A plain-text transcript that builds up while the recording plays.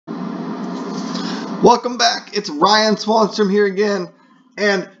Welcome back. It's Ryan Swanstrom here again.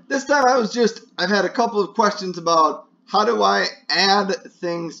 And this time I've had a couple of questions about how do I add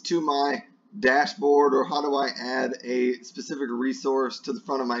things to my dashboard, or how do I add a specific resource to the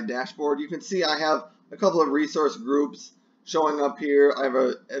front of my dashboard. You can see I have a couple of resource groups showing up here. I have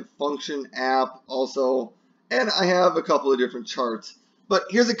a function app also, and I have a couple of different charts. But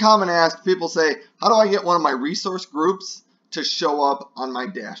here's a common ask. People say, how do I get one of my resource groups to show up on my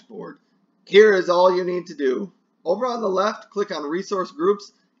dashboard? Here is all you need to do. Over on the left, click on Resource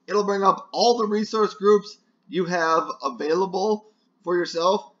Groups. It'll bring up all the resource groups you have available for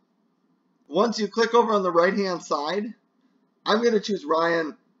yourself. Once you click over on the right-hand side, I'm going to choose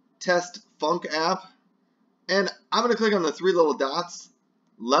Ryan Test Func App. And I'm going to click on the three little dots,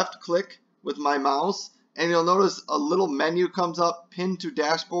 left click with my mouse, and you'll notice a little menu comes up, Pin to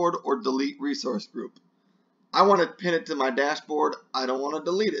Dashboard or Delete Resource Group. I want to pin it to my dashboard. I don't want to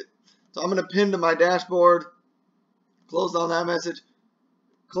delete it. So I'm going to pin to my dashboard, close down that message,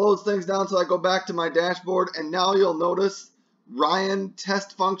 close things down so I go back to my dashboard, and now you'll notice Ryan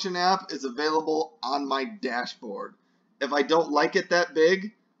Test Function App is available on my dashboard. If I don't like it that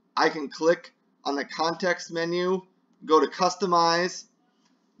big, I can click on the context menu, go to Customize.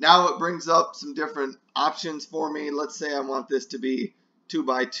 Now it brings up some different options for me. Let's say I want this to be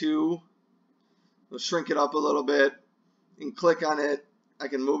 2x2. We'll shrink it up a little bit and click on it. I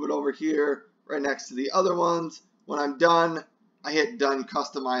can move it over here right next to the other ones. When I'm done, I hit Done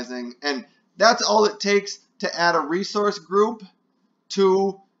Customizing. And that's all it takes to add a resource group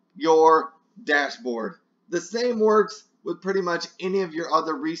to your dashboard. The same works with pretty much any of your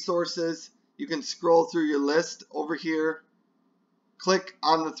other resources. You can scroll through your list over here, click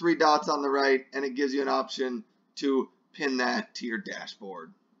on the three dots on the right, and it gives you an option to pin that to your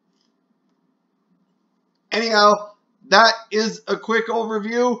dashboard. Anyhow, that is a quick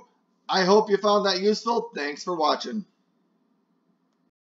overview. I hope you found that useful. Thanks for watching.